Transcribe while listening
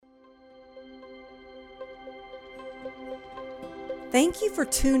Thank you for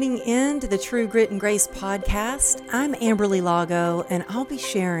tuning in to the True Grit and Grace podcast. I'm Amberly Lago, and I'll be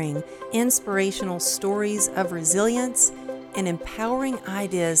sharing inspirational stories of resilience and empowering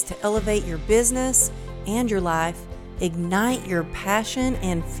ideas to elevate your business and your life, ignite your passion,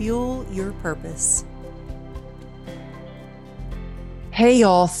 and fuel your purpose. Hey,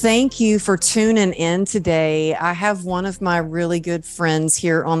 y'all. Thank you for tuning in today. I have one of my really good friends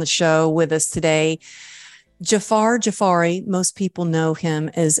here on the show with us today. Jafar Jafari, most people know him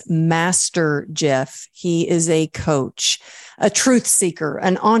as Master Jeff. He is a coach, a truth seeker,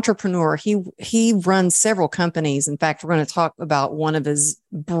 an entrepreneur. He runs several companies. In fact, we're going to talk about one of his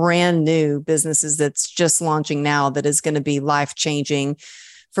brand new businesses that's just launching now that is going to be life-changing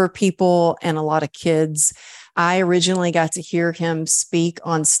for people and a lot of kids. I originally got to hear him speak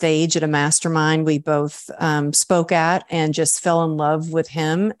on stage at a mastermind we both spoke at and just fell in love with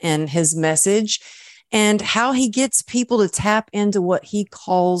him and his message, and how he gets people to tap into what he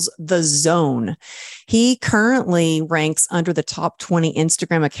calls the zone. He currently ranks under the top 20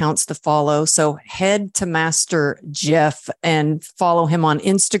 Instagram accounts to follow. So head to Master Jeff and follow him on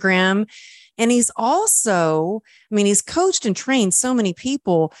Instagram. And he's also, he's coached and trained so many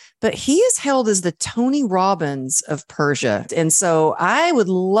people, but he is hailed as the Tony Robbins of Persia. And so I would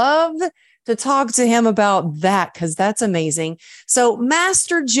love to talk to him about that, because that's amazing. So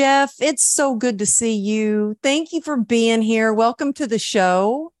Master Jeff, it's so good to see you. Thank you for being here. Welcome to the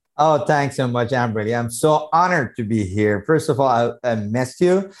show. Oh, thanks so much, Amberly. I'm so honored to be here. First of all, I missed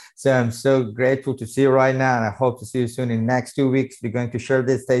you. So I'm so grateful to see you right now. And I hope to see you soon in the next 2 weeks. We're going to share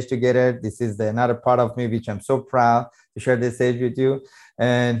this stage together. This is another part of me, which I'm so proud to share this stage with you.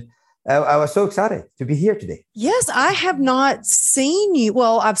 And I was so excited to be here today. Yes, I have not seen you.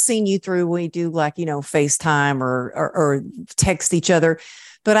 Well, I've seen you through, we do FaceTime or text each other,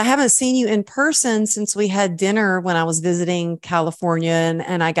 but I haven't seen you in person since we had dinner when I was visiting California,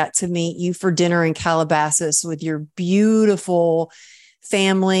 and I got to meet you for dinner in Calabasas with your beautiful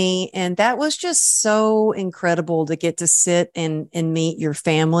family. And that was just so incredible to get to sit and meet your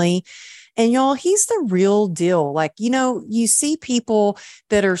family. And y'all, he's the real deal. You see people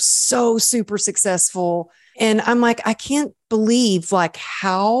that are so super successful. And I'm like, I can't believe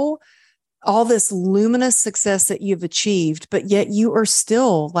how all this luminous success that you've achieved, but yet you are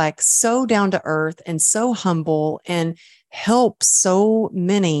still so down to earth and so humble and help so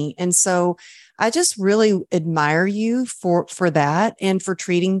many. And so I just really admire you for that and for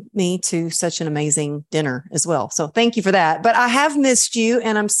treating me to such an amazing dinner as well. So thank you for that. But I have missed you,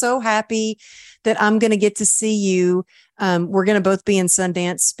 and I'm so happy that I'm going to get to see you. We're going to both be in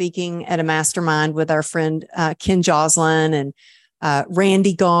Sundance speaking at a mastermind with our friend Ken Joslin and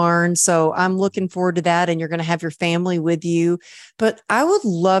Randy Garn. So I'm looking forward to that. And you're going to have your family with you. But I would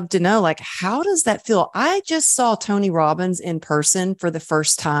love to know, how does that feel? I just saw Tony Robbins in person for the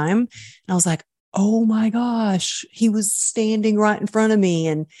first time. And I was like, oh my gosh, he was standing right in front of me.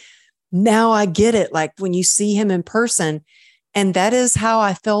 And now I get it. When you see him in person. And that is how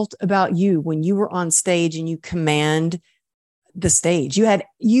I felt about you when you were on stage and you command the stage.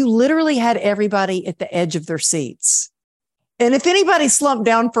 You literally had everybody at the edge of their seats. And if anybody slumped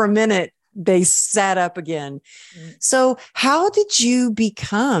down for a minute, they sat up again. So how did you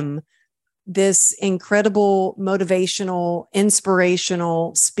become this incredible, motivational,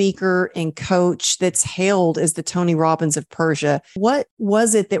 inspirational speaker and coach that's hailed as the Tony Robbins of Persia? What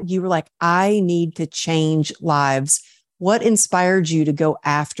was it that you were like, I need to change lives? What inspired you to go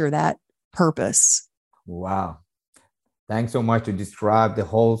after that purpose? Wow. Thanks so much to describe the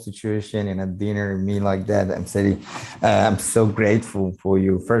whole situation in a dinner meal like that. I'm so grateful for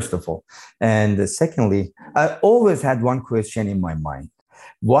you, first of all. And secondly, I always had one question in my mind.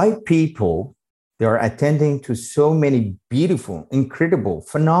 Why people, they are attending to so many beautiful, incredible,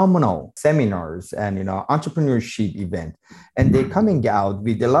 phenomenal seminars and, entrepreneurship events, and they're coming out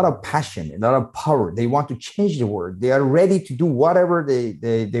with a lot of passion, a lot of power. They want to change the world. They are ready to do whatever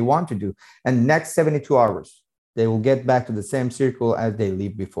they want to do. And next 72 hours, they will get back to the same circle as they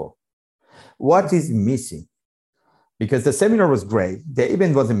lived before. What is missing? Because the seminar was great. The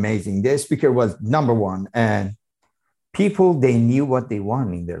event was amazing. The speaker was number one. And people, they knew what they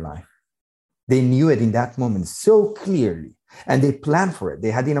want in their life. They knew it in that moment so clearly. And they planned for it.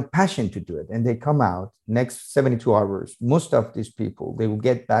 They had enough passion to do it. And they come out next 72 hours. Most of these people, they will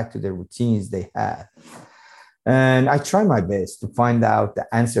get back to the routines they had. And I try my best to find out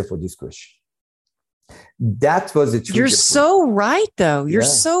the answer for this question. That was a true. You're so right, though. You're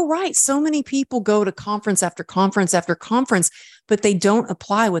so right. So many people go to conference after conference after conference, but they don't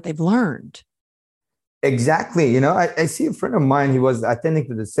apply what they've learned. Exactly. I see a friend of mine, he was attending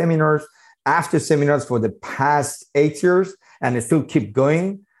to the seminars, after seminars for the past 8 years, and they still keep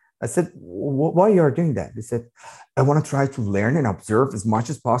going. I said, why you are doing that? They said, I want to try to learn and observe as much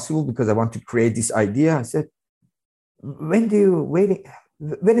as possible because I want to create this idea. I said, when do you wait?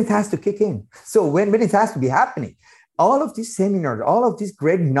 When it has to kick in. So when it has to be happening. All of these seminars, all of this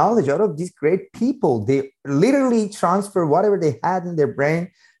great knowledge, all of these great people, they literally transfer whatever they had in their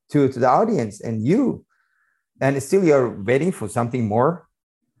brain to the audience and you. And still you're waiting for something more.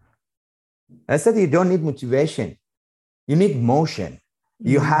 I said, you don't need motivation. You need motion.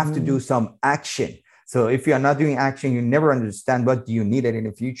 You have to do some action. So if you are not doing action, you never understand what do you need in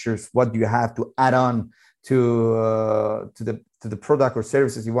the future. What do you have to add on to the product or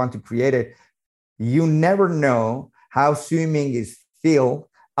services you want to create it. You never know how swimming is feel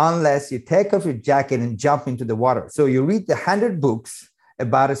unless you take off your jacket and jump into the water. So you read the 100 books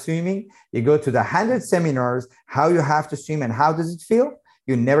about swimming, you go to the 100 seminars, how you have to swim and how does it feel?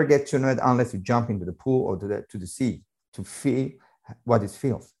 You never get to know it unless you jump into the pool or to the sea to feel what it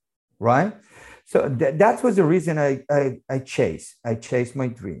feels, right? So that was the reason I chased my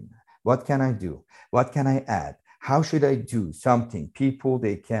dream. What can I do? What can I add? How should I do something? People,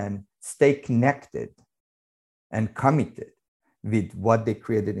 they can stay connected and committed with what they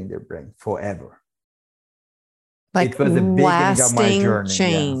created in their brain forever. Like it was the beginning of my journey.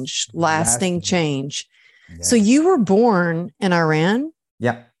 Change, lasting change. Yeah. So you were born in Iran?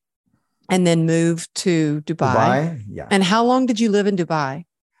 Yeah. And then moved to Dubai? Yeah. And how long did you live in Dubai?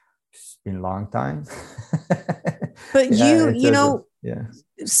 It's been a long time. But you know,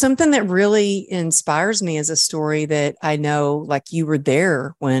 something that really inspires me is a story that I know, like you were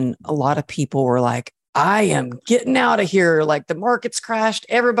there when a lot of people were like, I am getting out of here. Like the market's crashed.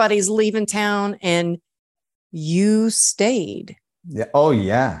 Everybody's leaving town. And you stayed. Yeah. Oh,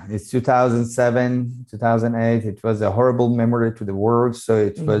 yeah. It's 2007, 2008. It was a horrible memory to the world. So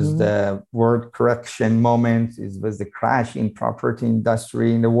it was the world correction moment. It was the crash in property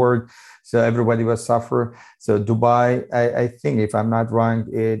industry in the world. So everybody was suffer. So Dubai, I think, if I'm not wrong,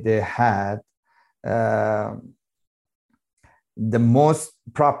 they had the most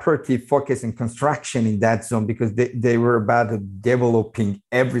property focus in construction in that zone because they were about developing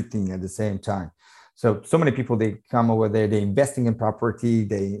everything at the same time. So many people, they come over there, they're investing in property,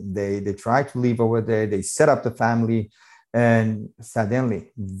 they try to live over there, they set up the family, and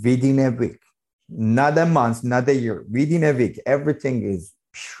suddenly, within a week, not a month, not a year, within a week, everything is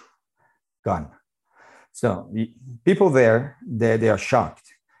gone. So people there, they are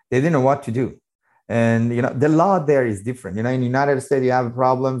shocked. They didn't know what to do. And, you know, the law there is different. You know, in the United States, you have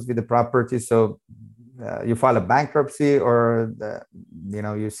problems with the property. So you file a bankruptcy or,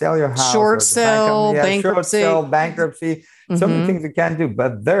 you sell your house. Short sale, bankruptcy. Short sale, bankruptcy. So many things you can do.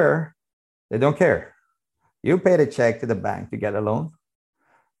 But there, they don't care. You pay the check to the bank to get a loan.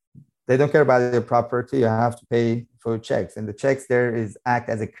 They don't care about your property. You have to pay for checks. And the checks there act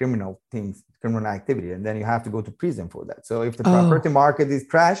as a criminal activity. And then you have to go to prison for that. So if the property market is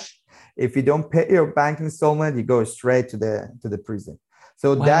crash, if you don't pay your bank installment, you go straight to the prison.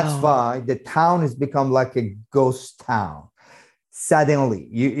 So that's why the town has become like a ghost town. Suddenly,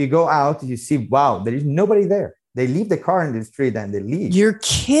 you go out, you see, wow, there is nobody there. They leave the car in the street and they leave. You're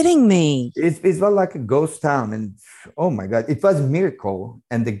kidding me. It's not like a ghost town. And oh my God, it was a miracle.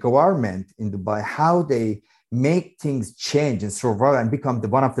 And the government in Dubai, how they make things change and survive and become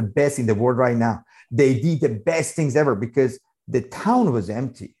one of the best in the world right now. They did the best things ever because the town was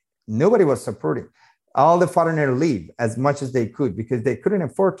empty. Nobody was supporting. All the foreigners leave as much as they could because they couldn't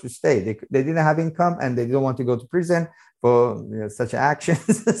afford to stay. They didn't have income and they didn't want to go to prison for such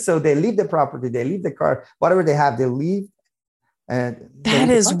actions. So they leave the property, they leave the car, whatever they have, they leave. And that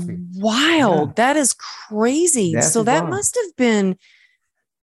is wild. Yeah. That is crazy. So that must have been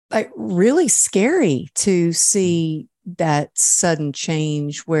like really scary to see that sudden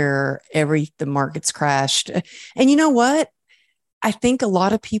change where the markets crashed. And you know what? I think a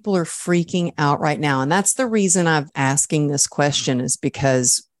lot of people are freaking out right now. And that's the reason I'm asking this question is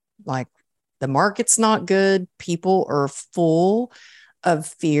because like the market's not good. People are full of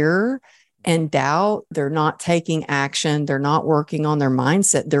fear and doubt. They're not taking action. They're not working on their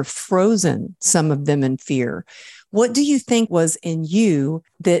mindset. They're frozen, some of them in fear. What do you think was in you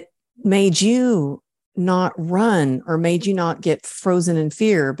that made you not run or made you not get frozen in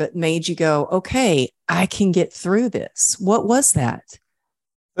fear, but made you go, okay, I can get through this? What was that?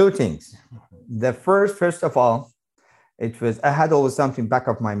 Two things. The first of all, it was, I had always something back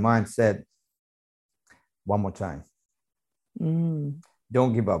of my mind said, one more time,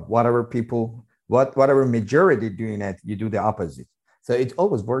 don't give up. Whatever majority doing it, you do the opposite. So it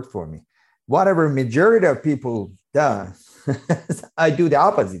always worked for me. Whatever majority of people does, I do the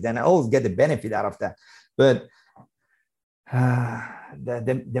opposite and I always get the benefit out of that. But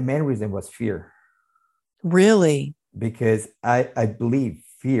The main reason was fear. Really? Because I believe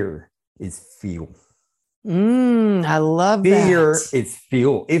fear is fuel. I love Fear that. is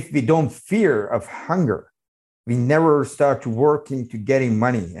fuel. If we don't fear of hunger, we never start to working to getting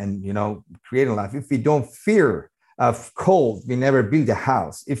money and creating life. If we don't fear of cold, we never build a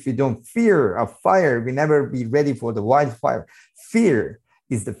house. If we don't fear of fire, we never be ready for the wildfire. Fear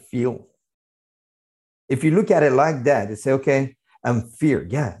is the fuel. If you look at it like that, you say, okay, fear.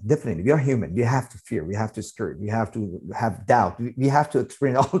 Yeah, definitely. We are human. We have to fear. We have to scare. We have to have doubt. We have to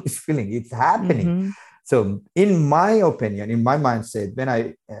experience all this feeling. It's happening. Mm-hmm. So in my opinion, in my mindset, when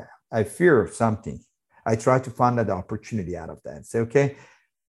I fear something, I try to find the opportunity out of that. Say, okay,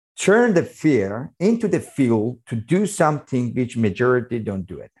 turn the fear into the fuel to do something which majority don't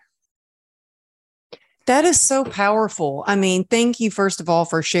do it. That is so powerful. I mean, thank you, first of all,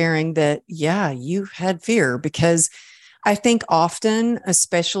 for sharing that. Yeah, you had fear, because I think often,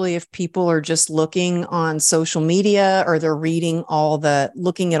 especially if people are just looking on social media, or they're looking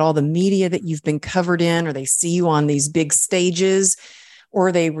at all the media that you've been covered in, or they see you on these big stages,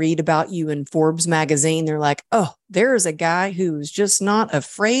 or they read about you in Forbes magazine, they're like, oh, there's a guy who's just not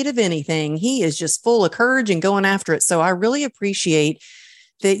afraid of anything. He is just full of courage and going after it. So I really appreciate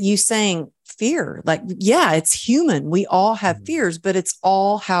that you saying fear. Like, yeah, it's human. We all have fears, but it's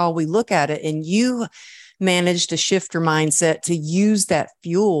all how we look at it. And you managed to shift your mindset to use that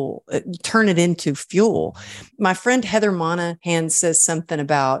fuel, turn it into fuel. My friend Heather Monahan says something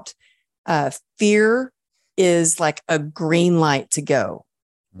about fear is like a green light to go,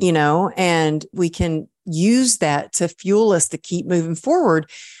 and we can use that to fuel us to keep moving forward.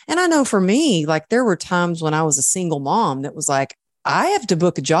 And I know for me, like, there were times when I was a single mom that was like, I have to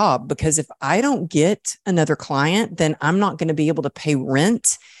book a job, because if I don't get another client, then I'm not going to be able to pay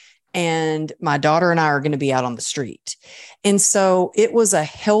rent. And my daughter and I are going to be out on the street. And so it was a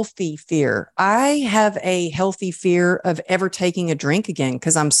healthy fear. I have a healthy fear of ever taking a drink again,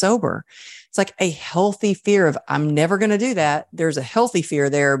 because I'm sober. It's like a healthy fear of, I'm never going to do that. There's a healthy fear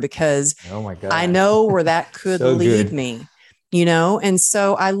there, because oh my God, I know where that could so lead good. me, And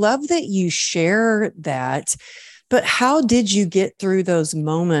so I love that you share that. But how did you get through those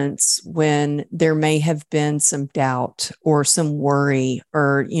moments when there may have been some doubt or some worry,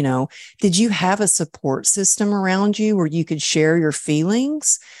 or, did you have a support system around you where you could share your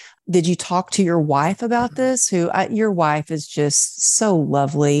feelings? Did you talk to your wife about this? Your wife is just so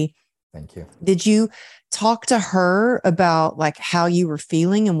lovely. Thank you. Did you talk to her about like how you were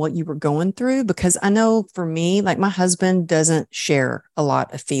feeling and what you were going through? Because I know for me, like, my husband doesn't share a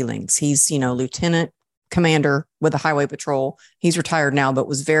lot of feelings. He's, lieutenant commander with the highway patrol. He's retired now, but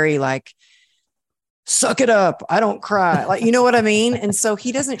was very like, suck it up, I don't cry. Like, you know what I mean? And so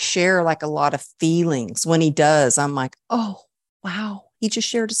he doesn't share like a lot of feelings. When he does, I'm like, oh, wow, he just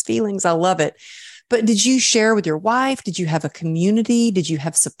shared his feelings. I love it. But did you share with your wife? Did you have a community? Did you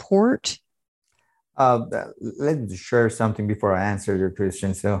have support? Let me share something before I answer your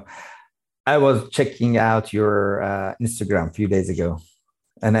question. So I was checking out your Instagram a few days ago.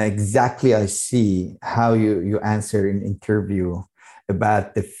 And I see how you answer in interview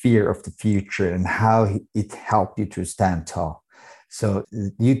about the fear of the future and how it helped you to stand tall. So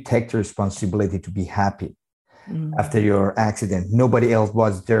you take the responsibility to be happy after your accident. Nobody else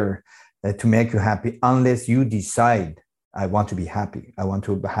was there to make you happy unless you decide, I want to be happy. I want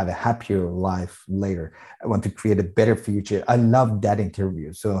to have a happier life later. I want to create a better future. I love that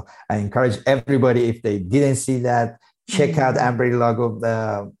interview. So I encourage everybody, if they didn't see that, check out Amber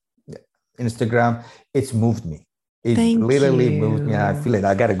Lago Instagram. It's moved me. It literally moved me. I feel it.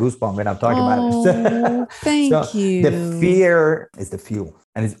 I got a goosebump when I'm talking about it. Thank you. The fear is the fuel,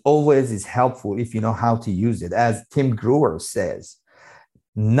 and it's always is helpful if you know how to use it. As Tim Brewer says,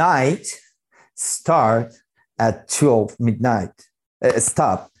 night start at 12 midnight,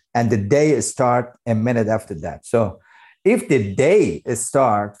 stop, and the day start a minute after that. So if the day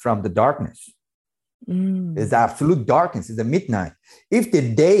start from the darkness, it's absolute darkness, it's a midnight. If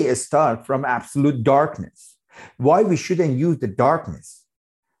the day starts from absolute darkness, why we shouldn't use the darkness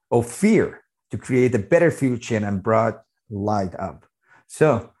of fear to create a better future and brought light up?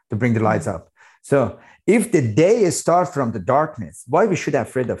 So to bring the lights up. So if the day starts from the darkness, why we should have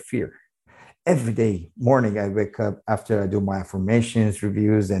afraid of fear? Every day morning, I wake up after I do my affirmations,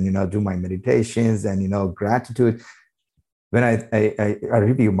 reviews, and do my meditations and gratitude. When I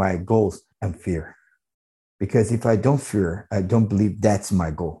review my goals and fear. Because if I don't fear, I don't believe that's my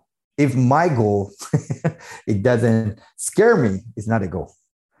goal. If my goal, it doesn't scare me, it's not a goal.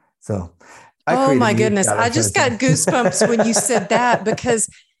 So oh my goodness, I just got goosebumps when you said that, because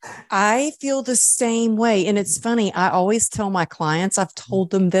I feel the same way. And it's funny. I always tell my clients, I've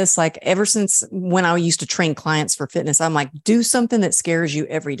told them this like ever since when I used to train clients for fitness, I'm like, do something that scares you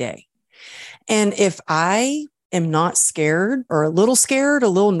every day. And if I am not scared or a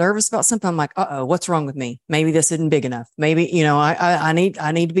little nervous about something, I'm like, uh-oh, what's wrong with me? Maybe this isn't big enough. Maybe, I need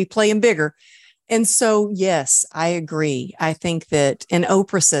to be playing bigger. And so, yes, I agree. I think that, and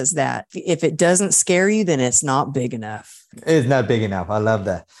Oprah says that if it doesn't scare you, then it's not big enough. It's not big enough. I love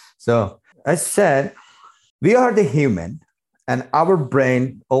that. So I said, we are the human and our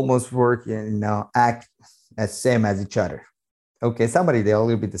brain almost work act as same as each other. Okay. Somebody, they're a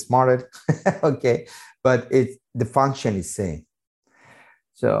little bit smarter. Okay. But the function is same.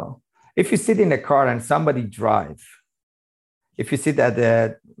 So if you sit in a car and somebody drive, if you sit at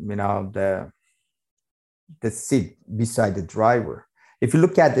the seat beside the driver, if you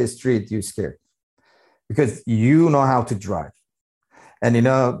look at the street, you're scared because you know how to drive. And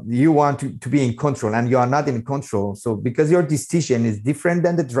you want to be in control and you are not in control. So because your decision is different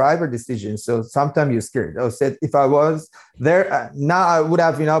than the driver decision. So sometimes you're scared. I said, if I was there, now I would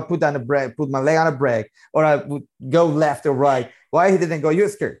have, put on a brake, put my leg on a brake, or I would go left or right. Why he didn't go? You're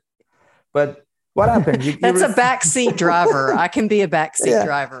scared. But what happened? That's a backseat driver. I can be a backseat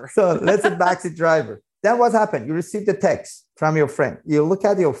driver. So let's a backseat driver. Then what happened? You received a text from your friend. You look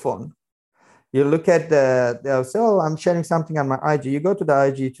at your phone. You look at I'm sharing something on my IG. You go to the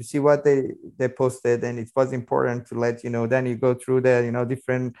IG to see what they posted, and it was important to let you know. Then you go through the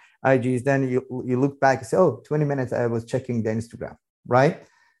different IGs. Then you look back and say, 20 minutes I was checking the Instagram, right?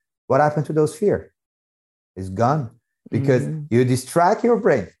 What happened to those fear? It's gone because you distract your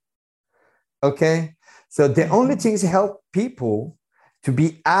brain. Okay, so the only things help people to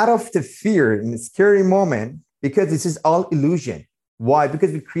be out of the fear in a scary moment because this is all illusion. Why?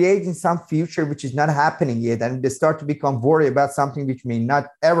 Because we're creating some future which is not happening yet, and they start to become worried about something which may not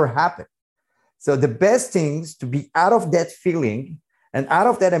ever happen. So the best things to be out of that feeling and out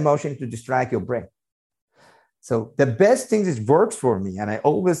of that emotion to distract your brain. So the best thing is works for me, and I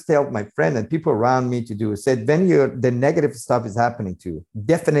always tell my friend and people around me to do is said when the negative stuff is happening to you,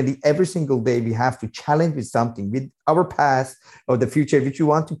 definitely every single day we have to challenge with something with our past or the future which you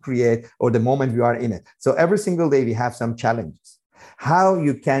want to create or the moment we are in it. So every single day we have some challenges. How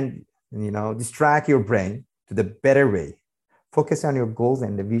you can, distract your brain to the better way. Focus on your goals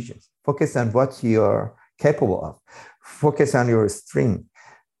and the visions. Focus on what you're capable of. Focus on your strength.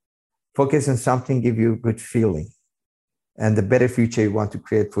 Focus on something give you a good feeling and the better future you want to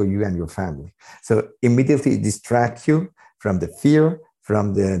create for you and your family. So immediately distract you from the fear,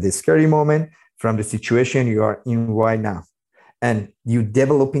 from the scary moment, from the situation you are in right now. And you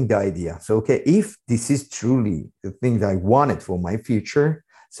developing the idea. So, okay, if this is truly the thing that I wanted for my future,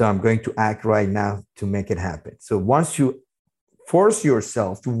 so I'm going to act right now to make it happen. So once you force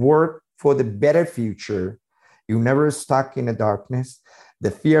yourself to work for the better future, you're never stuck in the darkness.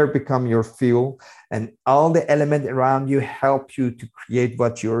 The fear become your fuel, and all the elements around you help you to create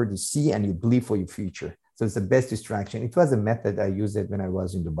what you already see and you believe for your future. So it's the best distraction. It was a method I used it when I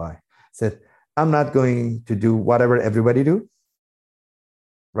was in Dubai. I said, I'm not going to do whatever everybody do.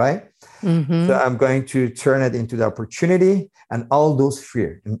 Right? Mm-hmm. So I'm going to turn it into the opportunity and all those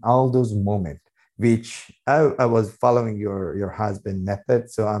fear and all those moments, which I was following your husband method.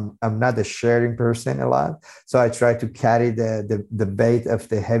 So I'm not a sharing person a lot. So I try to carry the weight of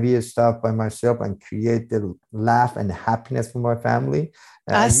the heaviest stuff by myself and create the laugh and happiness for my family.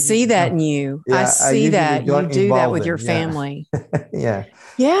 I see that in you. Yeah, I see that you do that with your family. Yeah.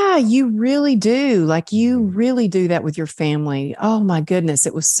 Yeah, you really do. Like you really do that with your family. Oh my goodness.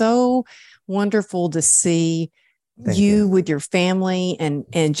 It was so wonderful to see you with your family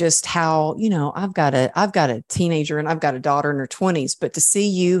and just how, I've got a teenager and I've got a daughter in her 20s, but to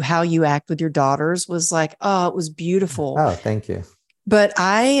see how you act with your daughters was like, oh, it was beautiful. Oh, thank you. But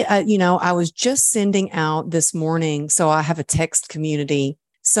I was just sending out this morning. So I have a text community.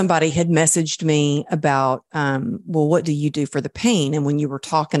 Somebody had messaged me about, what do you do for the pain? And when you were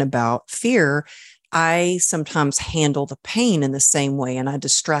talking about fear, I sometimes handle the pain in the same way and I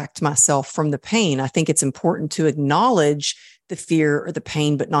distract myself from the pain. I think it's important to acknowledge the fear or the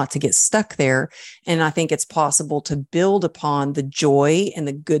pain, but not to get stuck there. And I think it's possible to build upon the joy and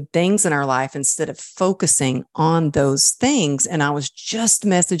the good things in our life instead of focusing on those things. And I was just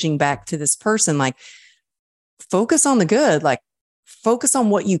messaging back to this person, like, focus on the good, like focus on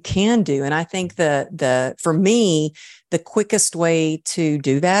what you can do. And I think for me, the quickest way to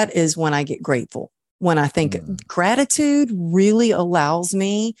do that is when I get grateful. When I think gratitude really allows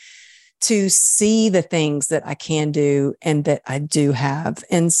me to see the things that I can do and that I do have.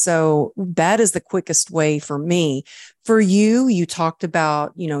 And so that is the quickest way for me. For you, you talked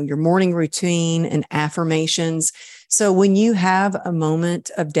about, your morning routine and affirmations. So when you have a moment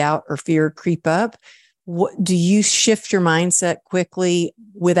of doubt or fear creep up, what do you shift your mindset quickly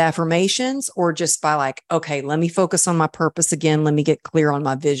with affirmations, or just by like, okay, let me focus on my purpose again. Let me get clear on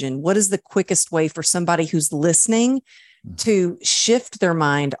my vision. What is the quickest way for somebody who's listening to shift their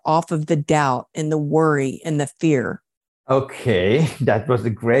mind off of the doubt and the worry and the fear? Okay, that was a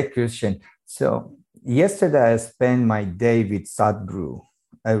great question. So yesterday I spent my day with Sadhguru.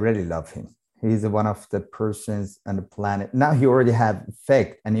 I really love him. He's one of the persons on the planet. Now he already have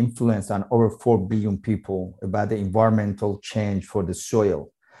effect and influence on over 4 billion people about the environmental change for the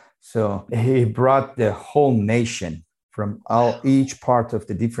soil. So he brought the whole nation from each part of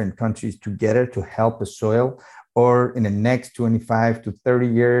the different countries together to help the soil. Or in the next 25 to 30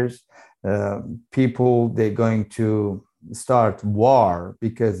 years, people, they're going to start war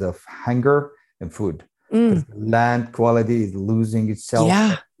because of hunger and food. Because the land quality is losing itself.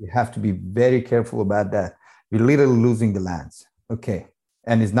 Yeah. You have to be very careful about that. We're literally losing the lands. Okay.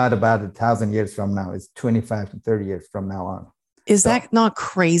 And it's not about 1,000 years from now. It's 25 to 30 years from now on. Is that not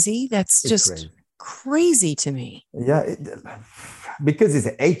crazy? That's just crazy to me. Yeah. Because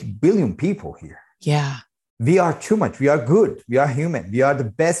it's 8 billion people here. Yeah. We are too much. We are good. We are human. We are the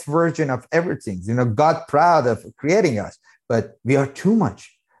best version of everything. God proud of creating us, but we are too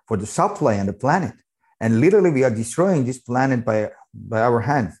much for the supply on the planet. And literally we are destroying this planet by our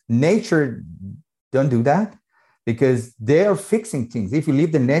hands. Nature don't do that because they are fixing things. If you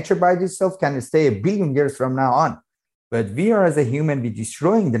leave the nature by itself, can it stay 1 billion years from now on? But we are, as a human, we're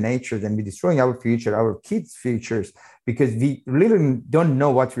destroying the nature and we're destroying our future, our kids' futures, because we really don't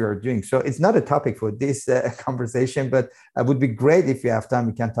know what we are doing. So it's not a topic for this conversation, but it would be great if you have time,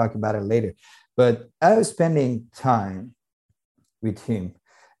 we can talk about it later. But I was spending time with him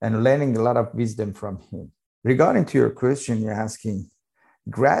and learning a lot of wisdom from him. Regarding to your question, you're asking,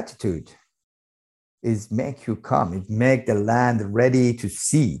 gratitude is make you come. It make the land ready to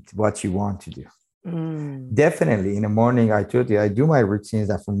seed what you want to do. Definitely in the morning, I told you, I do my routines,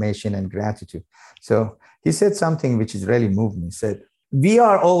 affirmation and gratitude. So he said something which is really moved me. He said, we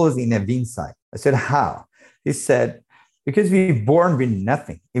are always in a win side. I said, how? He said, because we're born with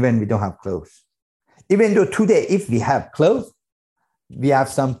nothing, even we don't have clothes. Even though today, if we have clothes, we have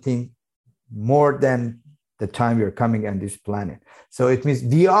something more than the time we are coming on this planet. So it means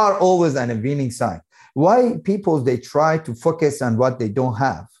we are always on a winning side. Why people, they try to focus on what they don't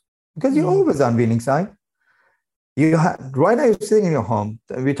have? Because you're always on winning side. Right now you're sitting in your home,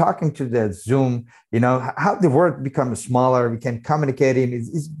 we're talking to the Zoom, how the world becomes smaller, we can communicate in,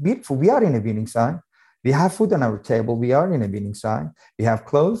 it's beautiful. We are in a winning side. We have food on our table, we are in a winning side. We have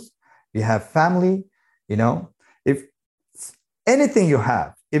clothes, we have family, if anything you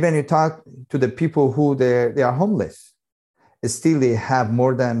have, even you talk to the people who they are homeless, still they have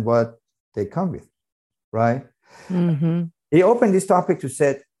more than what they come with, right? Mm-hmm. He opened this topic to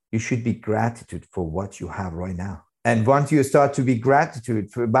say, you should be gratitude for what you have right now. And once you start to be gratitude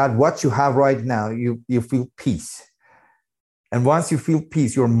about what you have right now, you feel peace. And once you feel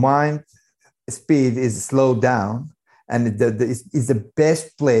peace, your mind speed is slowed down. And it's the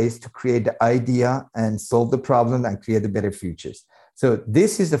best place to create the idea and solve the problem and create the better futures. So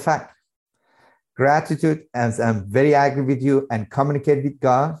this is the fact. Gratitude, as I'm very angry with you and communicate with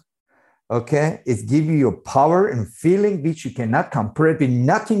God, okay, it's giving you power and feeling which you cannot compare it with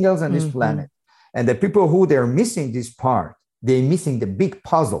nothing else on this planet. And the people who they're missing this part, they're missing the big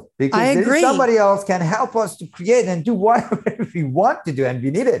puzzle. Because somebody else can help us to create and do whatever we want to do and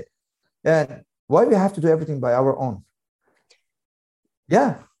we need it. And why we have to do everything by our own?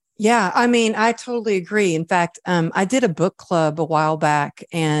 Yeah. Yeah. I mean, I totally agree. In fact, I did a book club a while back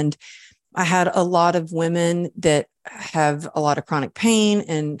and I had a lot of women that have a lot of chronic pain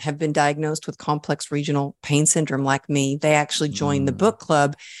and have been diagnosed with complex regional pain syndrome like me. They actually joined the book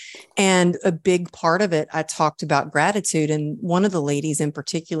club. And a big part of it, I talked about gratitude. And one of the ladies in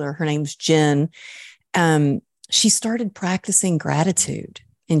particular, her name's Jen, she started practicing gratitude.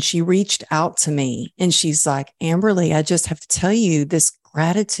 And she reached out to me and she's like, Amberly, I just have to tell you, this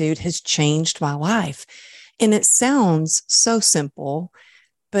gratitude has changed my life. And it sounds so simple,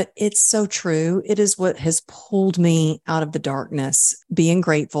 but it's so true. It is what has pulled me out of the darkness, being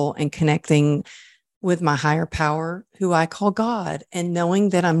grateful and connecting with my higher power, who I call God, and knowing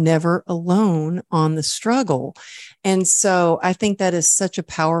that I'm never alone on the struggle. And so I think that is such a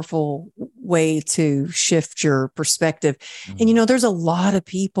powerful way to shift your perspective. And, there's a lot of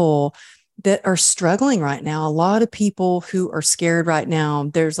people that are struggling right now. A lot of people who are scared right now.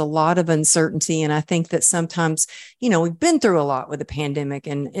 There's a lot of uncertainty. And I think that sometimes, we've been through a lot with the pandemic.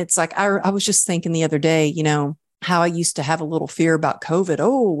 And it's like, I was just thinking the other day, how I used to have a little fear about COVID.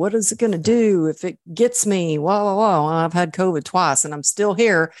 Oh, what is it going to do if it gets me? Wow. Well, I've had COVID twice and I'm still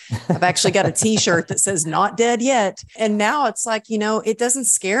here. I've actually got a t-shirt that says not dead yet. And now it's like, it doesn't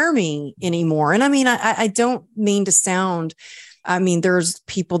scare me anymore. And I mean, I don't mean to sound, there's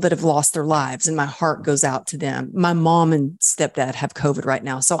people that have lost their lives and my heart goes out to them. My mom and stepdad have COVID right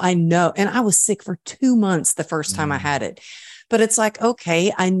now. So I know, and I was sick for 2 months the first time I had it, but it's like,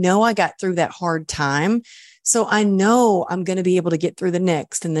 okay, I know I got through that hard time. So I know I'm going to be able to get through the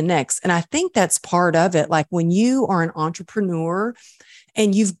next and the next. And I think that's part of it. Like when you are an entrepreneur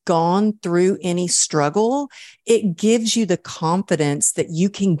and you've gone through any struggle, it gives you the confidence that you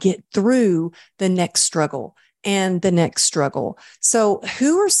can get through the next struggle and the next struggle. So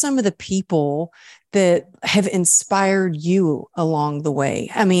who are some of the people that have inspired you along the way?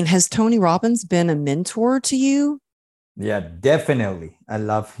 I mean, has Tony Robbins been a mentor to you? Yeah, definitely. I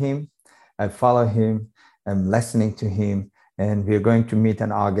love him. I follow him. I'm listening to him, and we're going to meet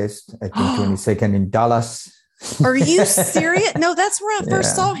in August, I think 22nd in Dallas. Are you serious? No, that's where I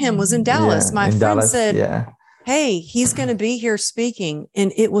first saw him, was in Dallas. My friend said, hey, he's going to be here speaking.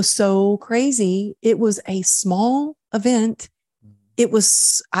 And it was so crazy. It was a small event.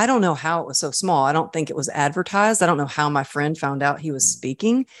 I don't know how it was so small. I don't think it was advertised. I don't know how my friend found out he was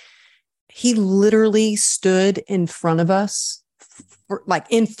speaking. He literally stood in front of us,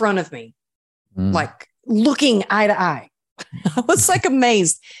 in front of me, like looking eye to eye. I was like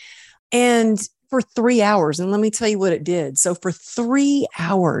amazed. And for 3 hours, and let me tell you what it did. So for 3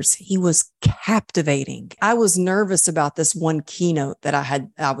 hours, he was captivating. I was nervous about this one keynote that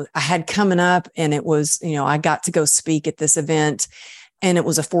I had coming up, and it was, I got to go speak at this event, and it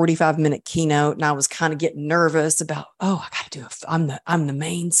was a 45-minute keynote, and I was kind of getting nervous about, I got to do it. I'm the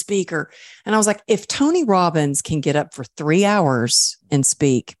main speaker. And I was like, if Tony Robbins can get up for 3 hours and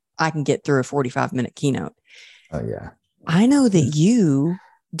speak, I can get through a 45-minute keynote. Oh, yeah. I know that you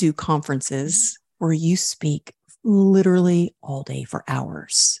do conferences where you speak literally all day for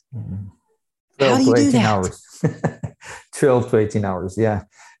hours. How do you do that? Hours. 12 to 18 hours. Yeah.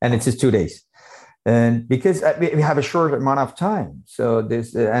 And it's just 2 days. And because we have a short amount of time. So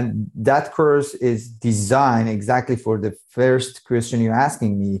and that course is designed exactly for the first question you're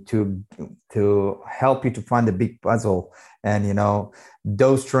asking me to help you to find the big puzzle. And,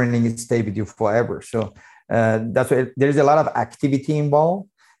 those trainings stay with you forever. So that's why there's a lot of activity involved.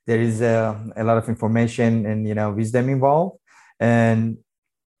 There is a lot of information and, wisdom involved. And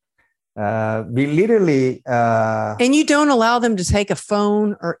we literally... and you don't allow them to take a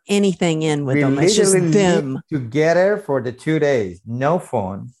phone or anything in with them. It's just them. Together for the 2 days, no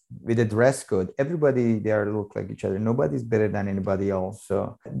phone, with a dress code. Everybody there look like each other. Nobody's better than anybody else.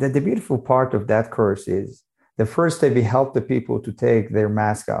 So the beautiful part of that course is the first day we help the people to take their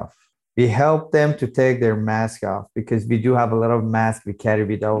mask off. We help them to take their mask off because we do have a lot of masks we carry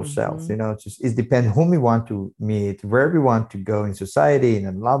with ourselves. It depends whom we want to meet, where we want to go in society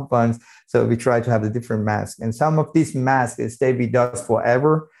and loved ones. So we try to have the different masks. And some of these masks stay with us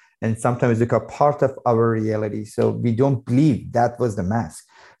forever. And sometimes they become part of our reality. So we don't believe that was the mask.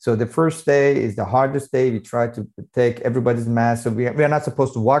 So the first day is the hardest day. We try to take everybody's mask. So we are not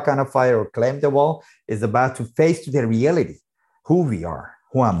supposed to walk on a fire or climb the wall. It's about to face to the reality, who we are,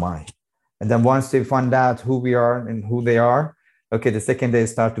 who am I? And then once they find out who we are and who they are, okay, the second day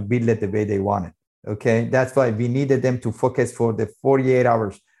start to build it the way they want it. Okay, that's why we needed them to focus for the 48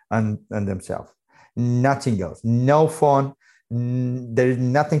 hours on themselves. Nothing else, no phone. There is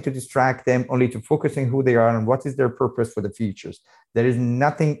nothing to distract them, only to focus on who they are and what is their purpose for the futures. There is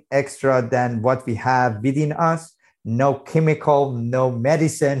nothing extra than what we have within us. No chemical, no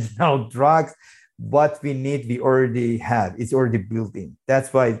medicine, no drugs. What we need, we already have. It's already built in.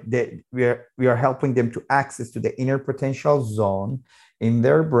 That's why we are helping them to access to the inner potential zone in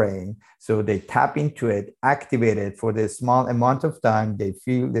their brain. So they tap into it, activate it for the small amount of time. They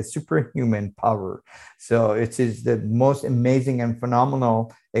feel the superhuman power. So it is the most amazing and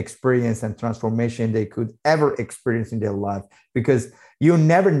phenomenal experience and transformation they could ever experience in their life, because you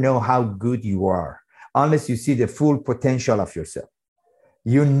never know how good you are unless you see the full potential of yourself.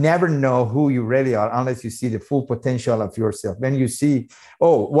 You never know who you really are unless you see the full potential of yourself. When you see,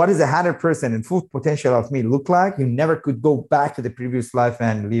 what is 100% and full potential of me look like? You never could go back to the previous life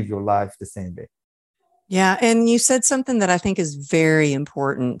and live your life the same way. Yeah. And you said something that I think is very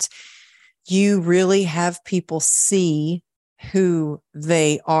important. You really have people see who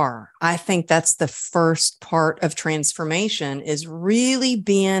they are. I think that's the first part of transformation, is really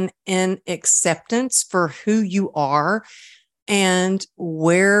being in acceptance for who you are and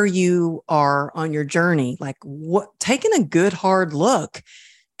where you are on your journey. Like taking a good hard look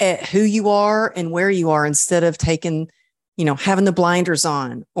at who you are and where you are, instead of taking, having the blinders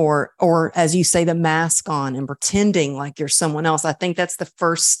on or as you say, the mask on and pretending like you're someone else. I think that's the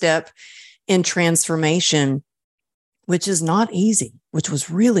first step in transformation, which is not easy, which was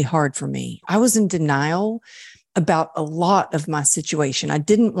really hard for me. I was in denial about a lot of my situation. I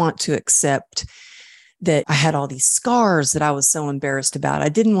didn't want to accept that I had all these scars that I was so embarrassed about. I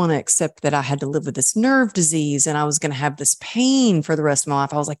didn't want to accept that I had to live with this nerve disease and I was going to have this pain for the rest of my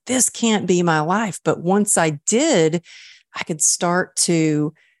life. I was like, this can't be my life. But once I did, I could start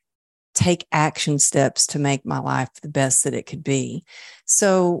to take action steps to make my life the best that it could be.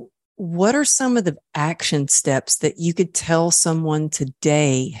 So what are some of the action steps that you could tell someone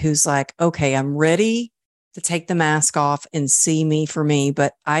today who's like, okay, I'm ready to take the mask off and see me for me,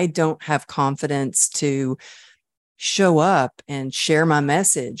 but I don't have confidence to show up and share my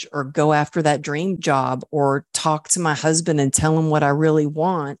message or go after that dream job or talk to my husband and tell him what I really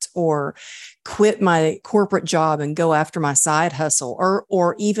want, or quit my corporate job and go after my side hustle,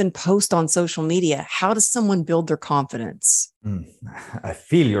 or even post on social media? How does someone build their confidence? I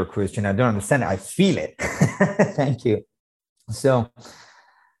feel your question. I don't understand it. I feel it. Thank you. So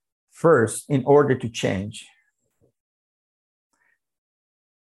first, in order to change,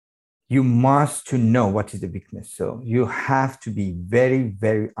 you must to know what is the weakness. So you have to be very,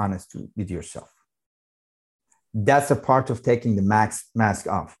 very honest with yourself. That's a part of taking the mask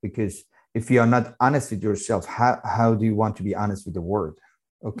off, because if you are not honest with yourself, how do you want to be honest with the world?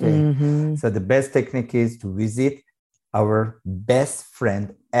 Okay. Mm-hmm. So the best technique is to visit our best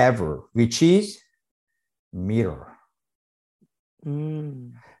friend ever, which is mirror.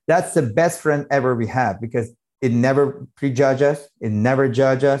 That's the best friend ever we have, because it never prejudges us. It never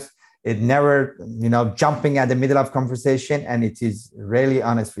judges us. It never, jumping at the middle of conversation, and it is really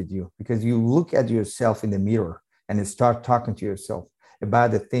honest with you, because you look at yourself in the mirror and you start talking to yourself about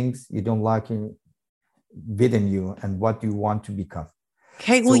the things you don't like within you and what you want to become.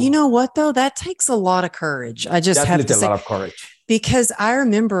 Okay. Well, you know what, though? That takes a lot of courage. I just have to say, a lot of courage. Because I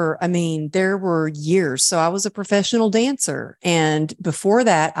remember, there were years. So I was a professional dancer. And before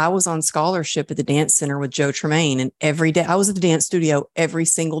that, I was on scholarship at the Dance Center with Joe Tremaine. And every day I was at the dance studio every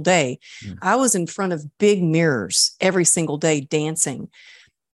single day. I was in front of big mirrors every single day dancing.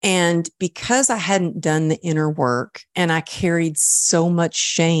 And because I hadn't done the inner work and I carried so much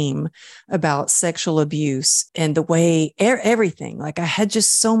shame about sexual abuse and the way everything, like I had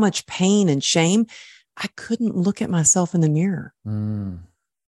just so much pain and shame, I couldn't look at myself in the mirror.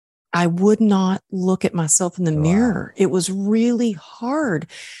 I would not look at myself in the mirror. It was really hard.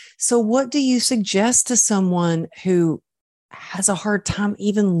 So what do you suggest to someone who has a hard time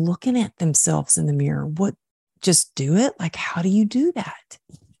even looking at themselves in the mirror? Just do it? Like, how do you do that?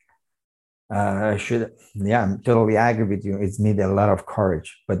 I'm totally agree with you. It's needed a lot of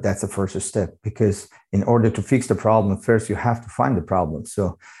courage, but that's the first step, because in order to fix the problem, first you have to find the problem.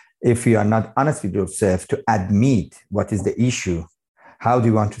 So if you are not honest with yourself to admit what is the issue, how do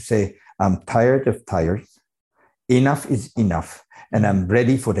you want to say, I'm tired of tired, enough is enough, and I'm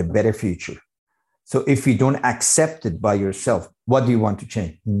ready for the better future? So if you don't accept it by yourself, what do you want to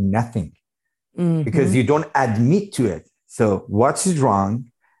change? Nothing, because you don't admit to it. So what is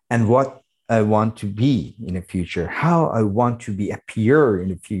wrong and what I want to be in the future, how I want to be appear in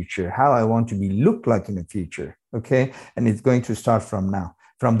the future, how I want to be look like in the future. Okay. And it's going to start from now,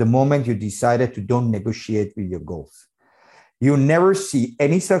 from the moment you decided to don't negotiate with your goals. You never see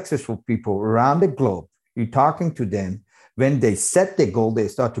any successful people around the globe. You're talking to them. When they set the goal, they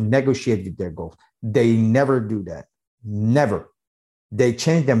start to negotiate with their goal. They never do that. Never. They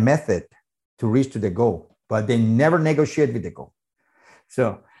change their method to reach to the goal, but they never negotiate with the goal.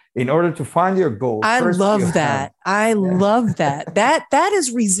 So in order to find your goal, I love that. That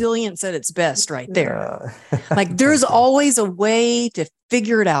is resilience at its best right there. Like there's always a way to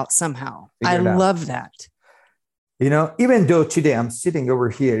figure it out somehow. I love that. Even though today I'm sitting over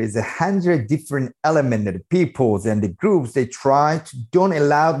here, is 100 different elements of the peoples and the groups, they don't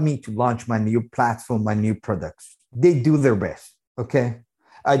allow me to launch my new platform, my new products. They do their best. Okay.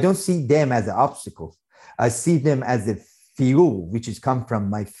 I don't see them as an obstacle. I see them as a fuel, which is come from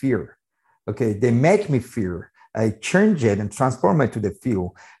my fear. Okay, they make me fear. I change it and transform it to the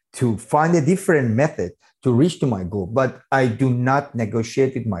fuel to find a different method to reach to my goal, but I do not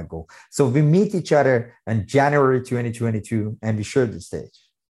negotiate with my goal. So we meet each other in January 2022 and we share the stage.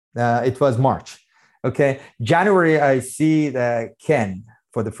 It was March. Okay. January, I see the Ken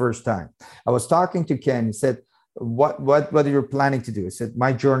for the first time. I was talking to Ken. He said, what are you planning to do? I said,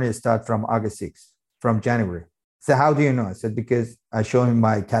 my journey starts from August 6th, from January. So how do you know? I said, because I show him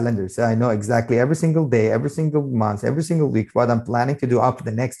my calendar. So I know exactly every single day, every single month, every single week, what I'm planning to do up to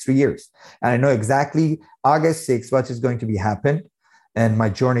the next 3 years. And I know exactly August 6th, what is going to be happen and my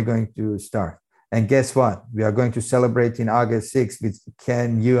journey going to start. And guess what? We are going to celebrate in August 6th with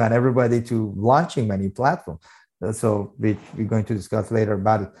Ken, you, and everybody to launching my new platform. So we're going to discuss later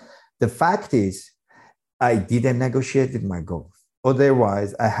about it. The fact is, I didn't negotiate with my goals.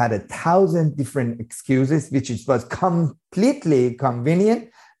 Otherwise, I had 1,000 different excuses, which was completely convenient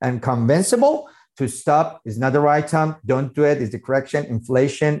and convincible to stop. It's not the right time. Don't do it. It's the correction.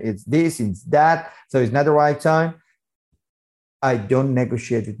 Inflation. It's this. It's that. So it's not the right time. I don't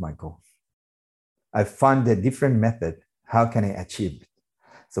negotiate with my goals. I found a different method. How can I achieve it?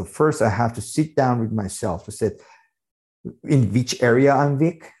 So first, I have to sit down with myself to say, in which area I'm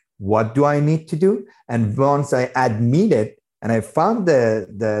weak. What do I need to do? And once I admit it, and I found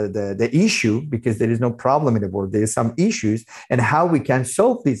the issue, because there is no problem in the world, there is some issues, and how we can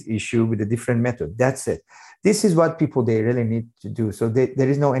solve this issue with a different method. That's it. This is what people, they really need to do. So there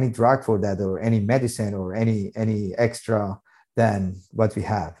is no any drug for that, or any medicine, or any extra than what we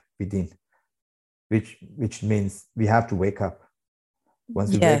have within, which means we have to wake up.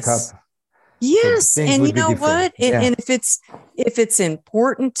 Once we wake up, yes. And you know what? And if it's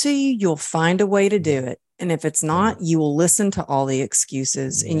important to you, you'll find a way to do it. And if it's not, you will listen to all the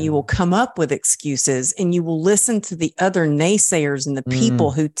excuses and you will come up with excuses, and you will listen to the other naysayers and the people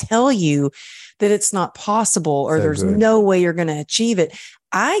who tell you that it's not possible, or there's no way you're going to achieve it.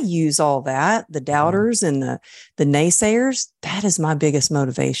 I use all that, the doubters and the naysayers. That is my biggest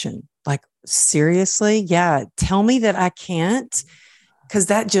motivation. Like, seriously, tell me that I can't. Because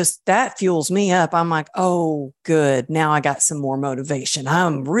that fuels me up. I'm like, oh, good. Now I got some more motivation.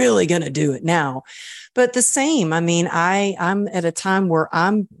 I'm really going to do it now. But the same, I mean, I'm at a time where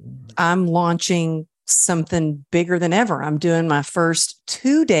I'm launching something bigger than ever. I'm doing my first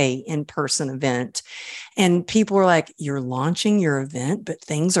 2-day in-person event. And people are like, you're launching your event, but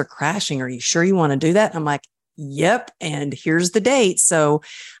things are crashing. Are you sure you want to do that? I'm like, yep. And here's the date. So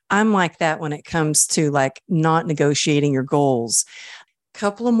I'm like that when it comes to like not negotiating your goals.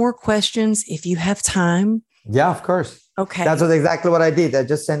 Couple of more questions if you have time. Yeah, of course. Okay. That's exactly what I did. I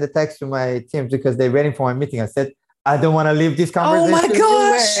just sent a text to my team because they're waiting for my meeting. I said, I don't want to leave this conversation. Oh my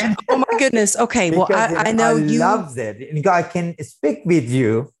gosh. Oh my goodness. Okay. Well, I know you loves it. And I can speak with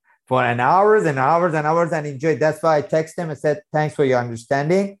you for an hours and hours and hours and enjoy it. That's why I text them and said, thanks for your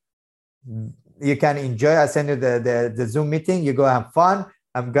understanding. You can enjoy. I send you the Zoom meeting. You go have fun.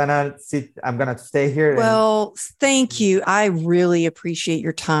 I'm gonna stay here. Well, thank you. I really appreciate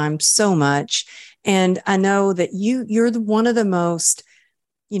your time so much. And I know that you're one of the most,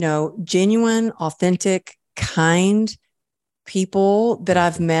 genuine, authentic, kind people that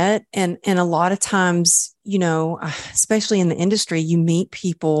I've met. And a lot of times, especially in the industry, you meet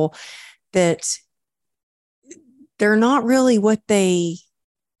people that they're not really what they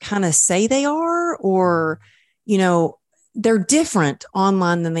kind of say they are, or, they're different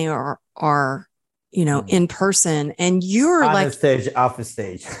online than they are, in person. And you're on like the stage, off the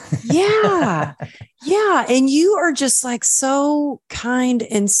stage. Yeah. And you are just like so kind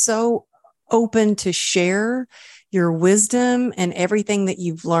and so open to share your wisdom and everything that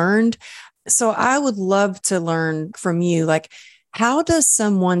you've learned. So I would love to learn from you, like, how does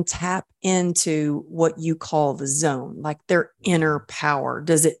someone tap into what you call the zone, like their inner power?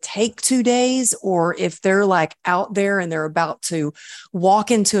 Does it take 2 days? Or if they're like out there and they're about to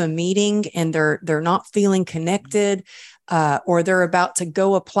walk into a meeting and they're not feeling connected, or they're about to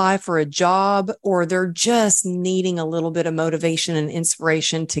go apply for a job, or they're just needing a little bit of motivation and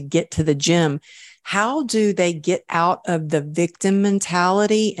inspiration to get to the gym, how do they get out of the victim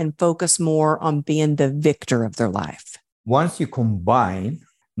mentality and focus more on being the victor of their life? Once you combine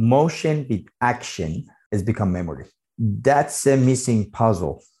motion with action, it's become memory. That's a missing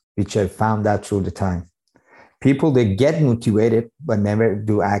puzzle, which I found out through the time. People, they get motivated, but never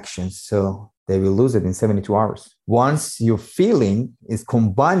do actions. So they will lose it in 72 hours. Once your feeling is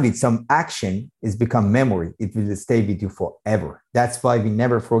combined with some action, it's become memory. It will stay with you forever. That's why we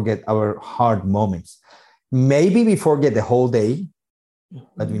never forget our hard moments. Maybe we forget the whole day,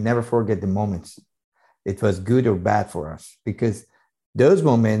 but we never forget the moments. It was good or bad for us, because those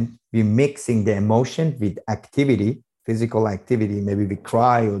moments, we're mixing the emotion with activity, physical activity. Maybe we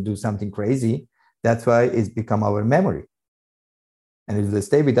cry or do something crazy. That's why it's become our memory, and it will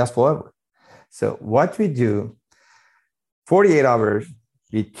stay with us forever. So what we do, 48 hours,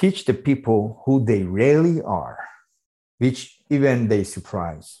 we teach the people who they really are, which even they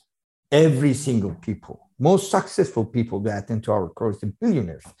surprise every single people. Most successful people that attend to our course, the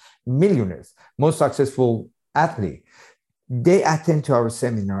billionaires, millionaires, most successful athlete, they attend to our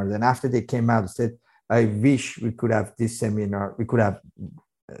seminars. And after they came out, said, I wish we could have this seminar. We could have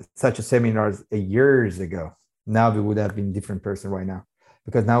such a seminars years ago. Now we would have been a different person right now,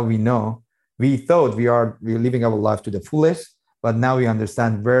 because now we know, we thought we're living our life to the fullest, but now we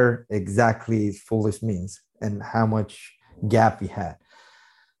understand where exactly fullest means and how much gap we had.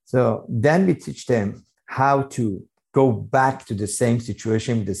 So then we teach them how to go back to the same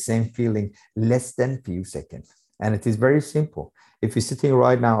situation with the same feeling less than few seconds. And it is very simple. If we're sitting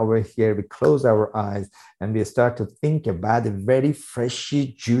right now over here, we close our eyes and we start to think about a very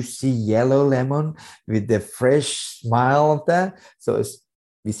freshy, juicy yellow lemon with the fresh smile of that. So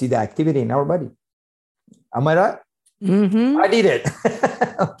we see the activity in our body. Am I right? Mm-hmm. I did it.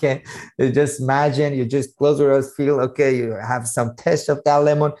 Okay. You just imagine, you just close your eyes, feel, okay, you have some taste of that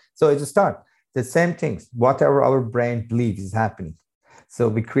lemon. So it's a start. The same things, whatever our brain believes is happening. So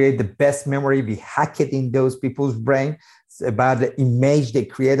we create the best memory. We hack it in those people's brain about the image they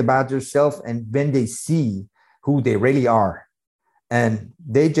create about themselves. And when they see who they really are, and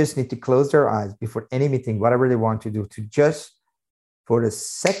they just need to close their eyes before any meeting, whatever they want to do, to just for a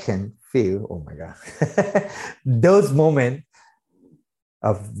second feel, oh my God, those moments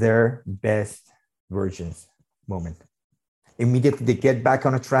of their best versions moment. Immediately they get back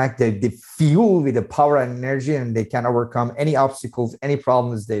on a track, they fuel with the power and energy, and they can overcome any obstacles, any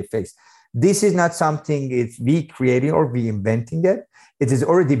problems they face. This is not something it's we creating or we inventing it. It is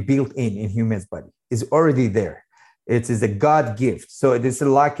already built in human's body. It's already there. It is a God gift. So it is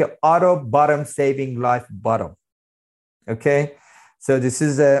like an auto bottom saving life bottom. Okay. So this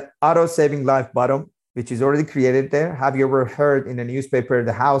is a auto saving life bottom, which is already created there. Have you ever heard in the newspaper,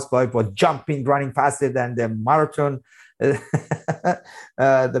 the housewife was jumping, running faster than the marathon,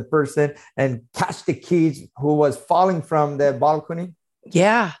 the person, and catch the kids who was falling from the balcony?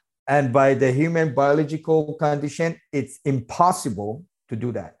 Yeah. And by the human biological condition, it's impossible to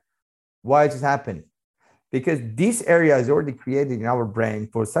do that. Why is it happening? Because this area is already created in our brain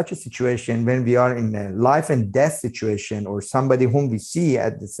for such a situation when we are in a life and death situation, or somebody whom we see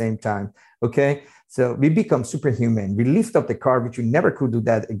at the same time. Okay. So we become superhuman. We lift up the car, which we never could do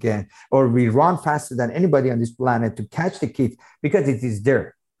that again. Or we run faster than anybody on this planet to catch the kids because it is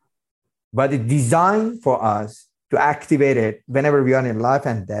there. But it's designed for us to activate it whenever we are in life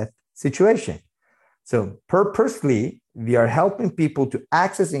and death situation. So purposely, we are helping people to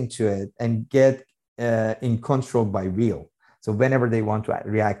access into it and get in control by will. So whenever they want to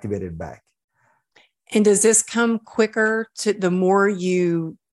reactivate it back. And does this come quicker to the more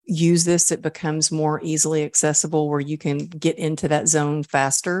you use this, it becomes more easily accessible where you can get into that zone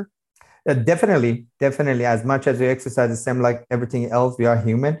faster? Definitely. As much as we exercise, the same like everything else, we are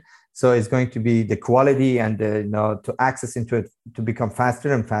human. So it's going to be the quality and to access into it to become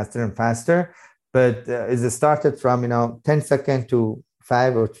faster and faster and faster. But it's started from 10 seconds to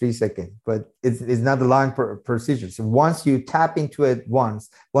 5 or 3 seconds, but it's not a long procedure. So once you tap into it once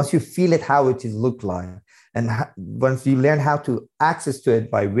you feel it, how it is look like, and once you learn how to access to it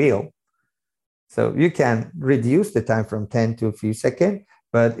by will, so you can reduce the time from 10 to a few seconds,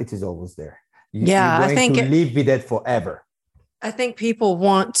 but it is always there. Yeah, you're going to live with it forever. I think people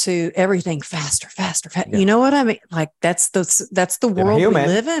want to everything faster. Yeah. You know what I mean? Like that's the world we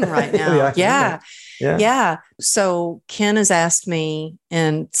live in right now. Yeah. So Ken has asked me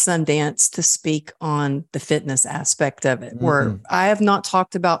in Sundance to speak on the fitness aspect of it, where I have not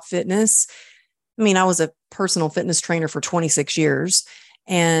talked about fitness. I mean, I was a personal fitness trainer for 26 years.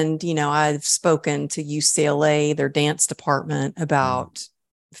 And, I've spoken to UCLA, their dance department, about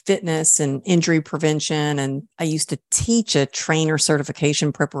fitness and injury prevention. And I used to teach a trainer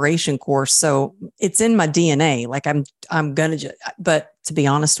certification preparation course. So it's in my DNA. Like I'm going to, but to be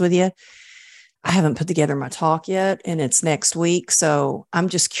honest with you, I haven't put together my talk yet, and it's next week. So I'm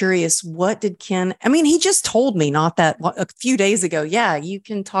just curious, what did Ken, he just told me not that a few days ago, yeah, you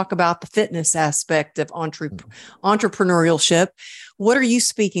can talk about the fitness aspect of entrepreneurship. What are you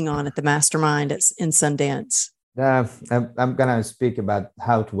speaking on at the mastermind in Sundance? I'm going to speak about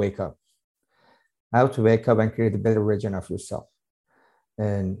how to wake up and create a better version of yourself.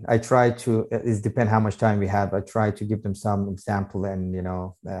 And I try to, it depends how much time we have. I try to give them some example and,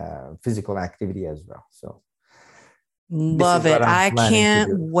 physical activity as well. So love it. I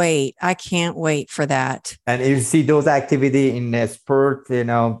can't wait. I can't wait for that. And if you see those activity in a sport,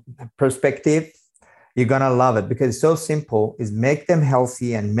 perspective, You're gonna love it because it's so simple. Is make them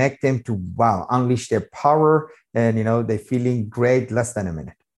healthy and make them to wow, unleash their power, and they're feeling great less than a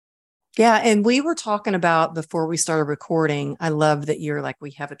minute. Yeah. And we were talking about before we started recording. I love that you're like,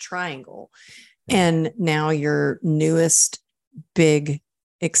 we have a triangle. Yeah. And now your newest big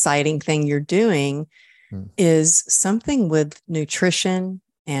exciting thing you're doing is something with nutrition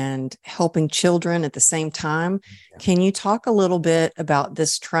and helping children at the same time. Yeah. Can you talk a little bit about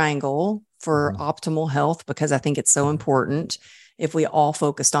this triangle for optimal health? Because I think it's so important if we all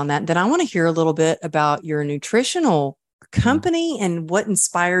focused on that. Then I want to hear a little bit about your nutritional company and what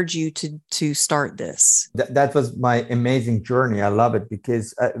inspired you to start this. That was my amazing journey. I love it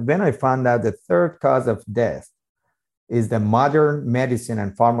because when I found out the third cause of death is the modern medicine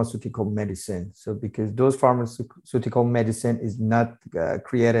and pharmaceutical medicine. So because those pharmaceutical medicine is not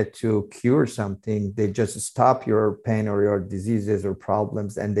created to cure something, they just stop your pain or your diseases or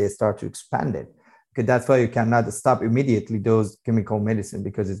problems and they start to expand it. Okay, that's why you cannot stop immediately those chemical medicine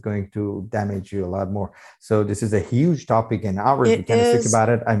because it's going to damage you a lot more. So this is a huge topic in hours. We can speak about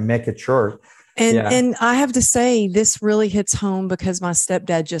it. I make it short. And I have to say, this really hits home because my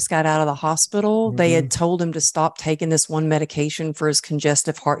stepdad just got out of the hospital. Mm-hmm. They had told him to stop taking this one medication for his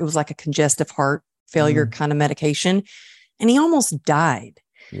congestive heart. It was like a congestive heart failure kind of medication. And he almost died.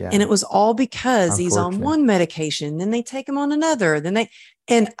 Yeah. And it was all because he's on one medication, then they take him on another.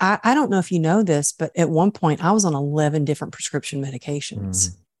 And I don't know if you know this, but at one point I was on 11 different prescription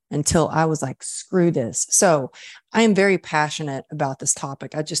medications until I was like, screw this. So I am very passionate about this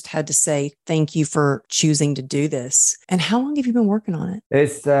topic. I just had to say thank you for choosing to do this. And how long have you been working on it?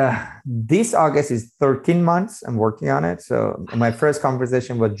 It's this August is 13 months I'm working on it. So my first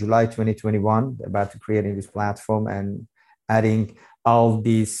conversation was July 2021 about creating this platform and adding all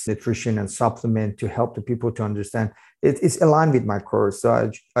these nutrition and supplement to help the people to understand. It's aligned with my course.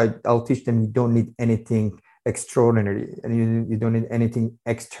 So I'll teach them you don't need anything extraordinary and you don't need anything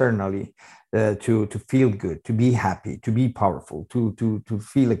externally to feel good, to be happy, to be powerful, to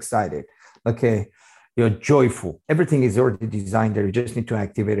feel excited. Okay, you're joyful. Everything is already designed there. You just need to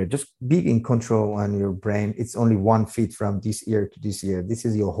activate it. Just be in control on your brain. It's only 1 feet from this ear to this ear. This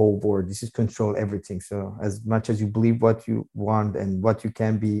is your whole board. This is control everything. So as much as you believe what you want and what you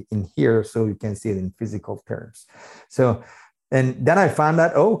can be in here, so you can see it in physical terms. So, and then I found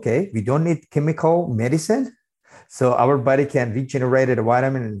out, okay, we don't need chemical medicine. So our body can regenerate a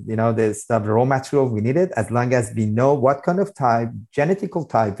vitamin, the stuff, the raw material we need it, as long as we know what kind of type, genetical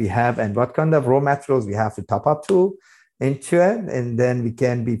type we have and what kind of raw materials we have to top up into it. And then we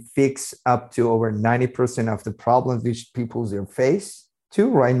can be fixed up to over 90% of the problems which people face to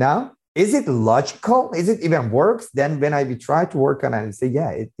right now. Is it logical? Is it even works? Then when we try to work on it and say, yeah,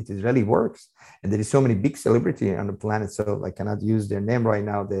 it really works. And there is so many big celebrities on the planet. So I cannot use their name right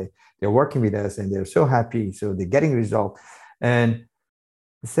now. They're working with us and they're so happy. So they're getting results. And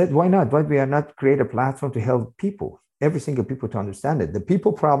I said, why not? Why we are not create a platform to help people, every single people to understand it. The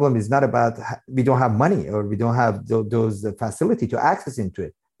people problem is not about we don't have money or we don't have those facility to access into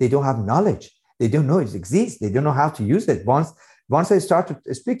it. They don't have knowledge. They don't know it exists. They don't know how to use it. Once I start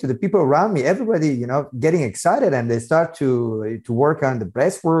to speak to the people around me, everybody, getting excited and they start to work on the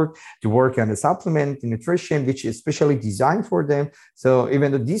breathwork, to work on the supplement, nutrition, which is specially designed for them. So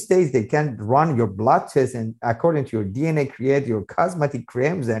even though these days they can run your blood test and according to your DNA, create your cosmetic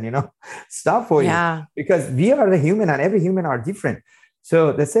creams and, stuff for you. Because we are the human and every human are different.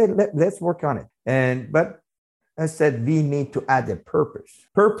 So they said, let's work on it. But I said, we need to add a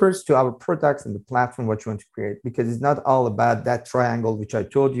purpose to our products and the platform, what you want to create, because it's not all about that triangle, which I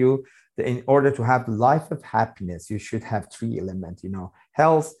told you that in order to have the life of happiness, you should have 3 elements,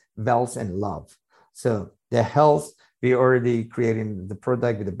 health, wealth, and love. So the health, we already creating the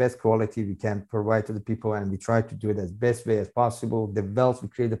product with the best quality we can provide to the people. And we try to do it as best way as possible. The wealth, we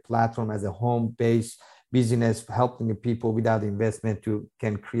create a platform as a home-based business, helping the people without investment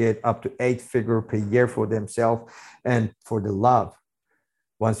can create up to 8 figures per year for themselves. And for the love,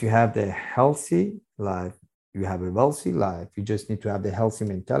 once you have the healthy life, you have a wealthy life. You just need to have the healthy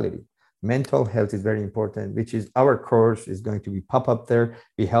mentality. Mental health is very important, which is our course is going to be pop up there.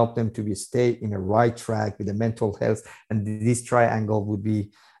 We help them to stay in a right track with the mental health. And this triangle would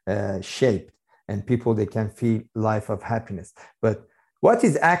be shaped and people, they can feel life of happiness. But what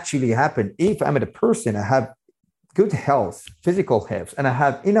is actually happened if I'm a person, I have good health, physical health, and I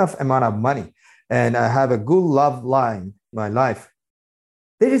have enough amount of money, and I have a good love line in my life,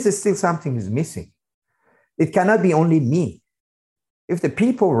 there is still something is missing. It cannot be only me. If the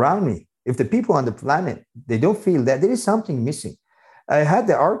people around me, if the people on the planet, they don't feel that, there is something missing. I had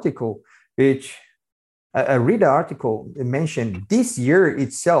the article, which I read the article, it mentioned this year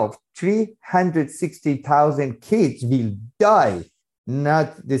itself, 360,000 kids will die.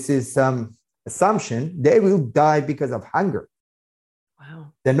 Not this is some assumption. They will die because of hunger.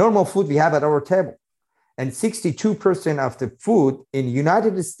 Wow. The normal food we have at our table. And 62% of the food in the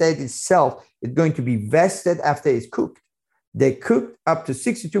United States itself is going to be wasted after it's cooked. They cook up to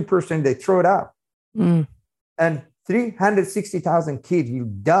 62%, they throw it out. Mm. And 360,000 kids will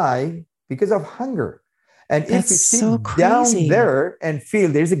die because of hunger. And That's if you sit so down crazy. there and feel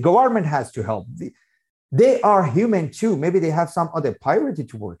there's a government has to help, they are human too. Maybe they have some other priority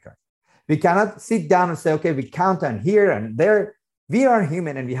to work on. We cannot sit down and say, okay, we count on here and there. We are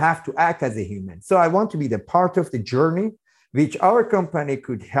human and we have to act as a human. So I want to be the part of the journey which our company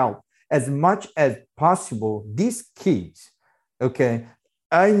could help as much as possible these kids. Okay.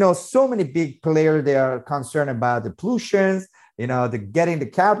 I know so many big players, they are concerned about the pollutions, getting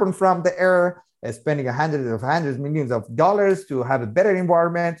the carbon from the air, spending hundreds, millions of dollars to have a better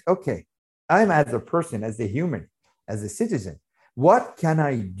environment. Okay. I'm as a person, as a human, as a citizen, what can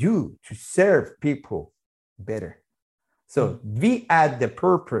I do to serve people better? So we add the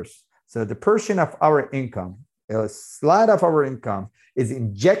purpose. So the portion of our income, a slide of our income is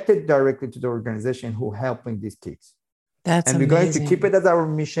injected directly to the organization who helping these kids. That's and amazing. We're going to keep it as our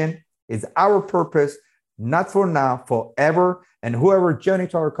mission, is our purpose, not for now, forever. And whoever journey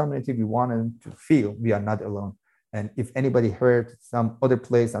to our community, we want them to feel we are not alone. And if anybody hurt some other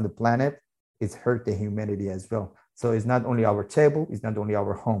place on the planet, it's hurt the humanity as well. So it's not only our table, it's not only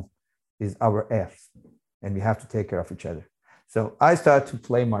our home, it's our earth. And we have to take care of each other. So I start to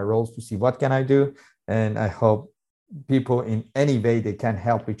play my roles to see what can I do. And I hope people in any way they can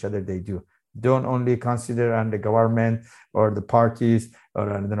help each other, they do. Don't only consider on the government or the parties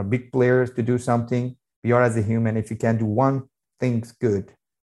or big players to do something. We are as a human. If you can do one thing good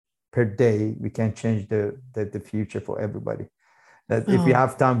per day, we can change the future for everybody. If you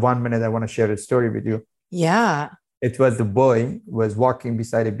have time, 1 minute, I want to share a story with you. Yeah. It was the boy was walking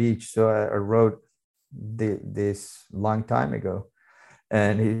beside a beach. So I wrote this long time ago.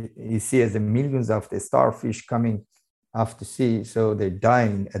 And he sees the millions of the starfish coming off the sea. So they're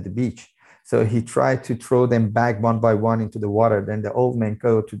dying at the beach. So he tried to throw them back one by one into the water. Then the old man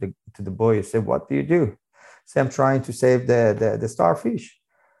go to the boy and said, "What do you do?" So I'm trying to save the starfish.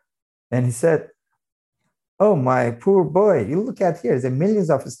 And he said, "Oh, my poor boy, you look at here, there's millions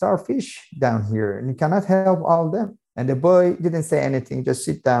of starfish down here and you cannot help all of them." And the boy didn't say anything, just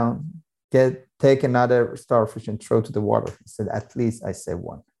sit down, take another starfish and throw to the water. He said, "At least I saved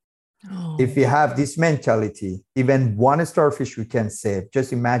one." Oh. If we have this mentality, even one starfish we can save.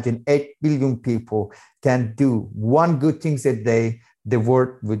 Just imagine 8 billion people can do one good thing a day, the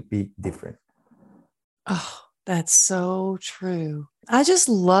world would be different. Oh, that's so true. I just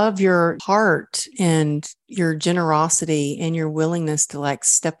love your heart and your generosity and your willingness to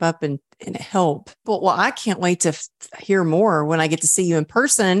step up and help. Well, I can't wait to hear more when I get to see you in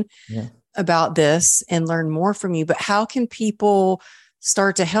person about this and learn more from you. But how can people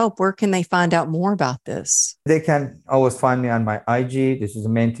start to help? Where can they find out more about this? They can always find me on my IG. This is the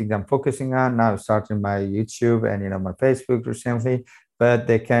main thing I'm focusing on now, starting my YouTube and my Facebook recently. But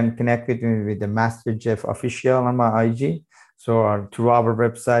they can connect with me with the Master Jeff Official on my IG. So through our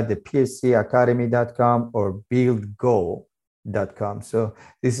website, the pscacademy.com or buildgoal.com. So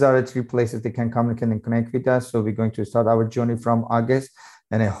these are the 3 places they can communicate and connect with us. So we're going to start our journey from August.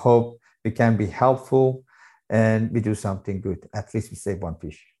 And I hope we can be helpful and we do something good. At least we save one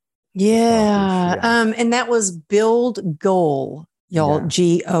fish. Yeah. And that was Build Goal, y'all,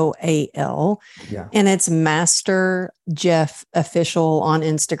 GOAL. Yeah. And it's Master Jeff Official on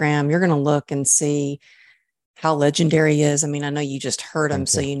Instagram. You're going to look and see how legendary he is. I mean, I know you just heard him,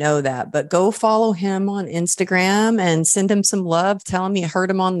 so you know that, but go follow him on Instagram and send him some love. Tell him you heard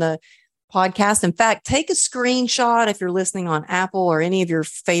him on the podcast. In fact, take a screenshot if you're listening on Apple or any of your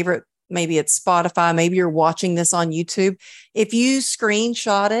favorite, maybe it's Spotify, maybe you're watching this on YouTube. If you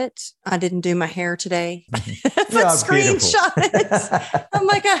screenshot it, I didn't do my hair today, but screenshot it. I'm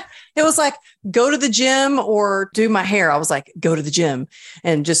like, it was like, go to the gym or do my hair. I was like, go to the gym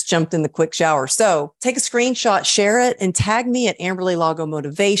and just jumped in the quick shower. So take a screenshot, share it, and tag me at Amberly Lago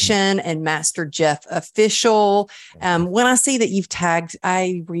Motivation and Master Jeff Official. When I see that you've tagged,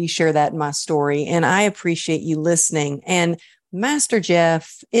 I reshare that in my story, and I appreciate you listening. And Master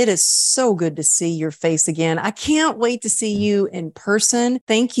Jeff, it is so good to see your face again. I can't wait to see you in person.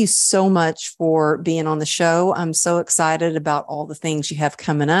 Thank you so much for being on the show. I'm so excited about all the things you have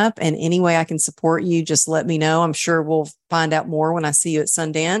coming up, and any way I can support you, just let me know. I'm sure we'll find out more when I see you at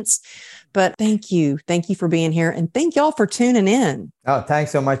Sundance. But thank you. Thank you for being here. And thank y'all for tuning in. Oh,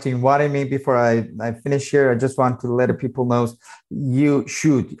 thanks so much. And what I mean, before I finish here, I just want to let people know you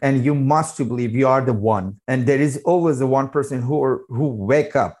should and you must to believe you are the one. And there is always the one person who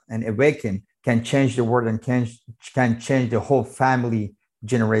wake up and awaken can change the world and can change the whole family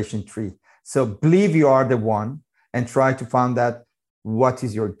generation tree. So believe you are the one and try to find out what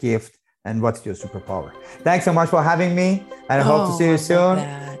is your gift and what's your superpower. Thanks so much for having me, and I hope to see you soon.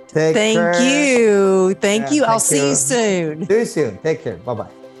 Thank you. Thank you. I'll see you soon. See you soon. Take care.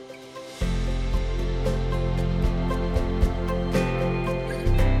 Bye-bye.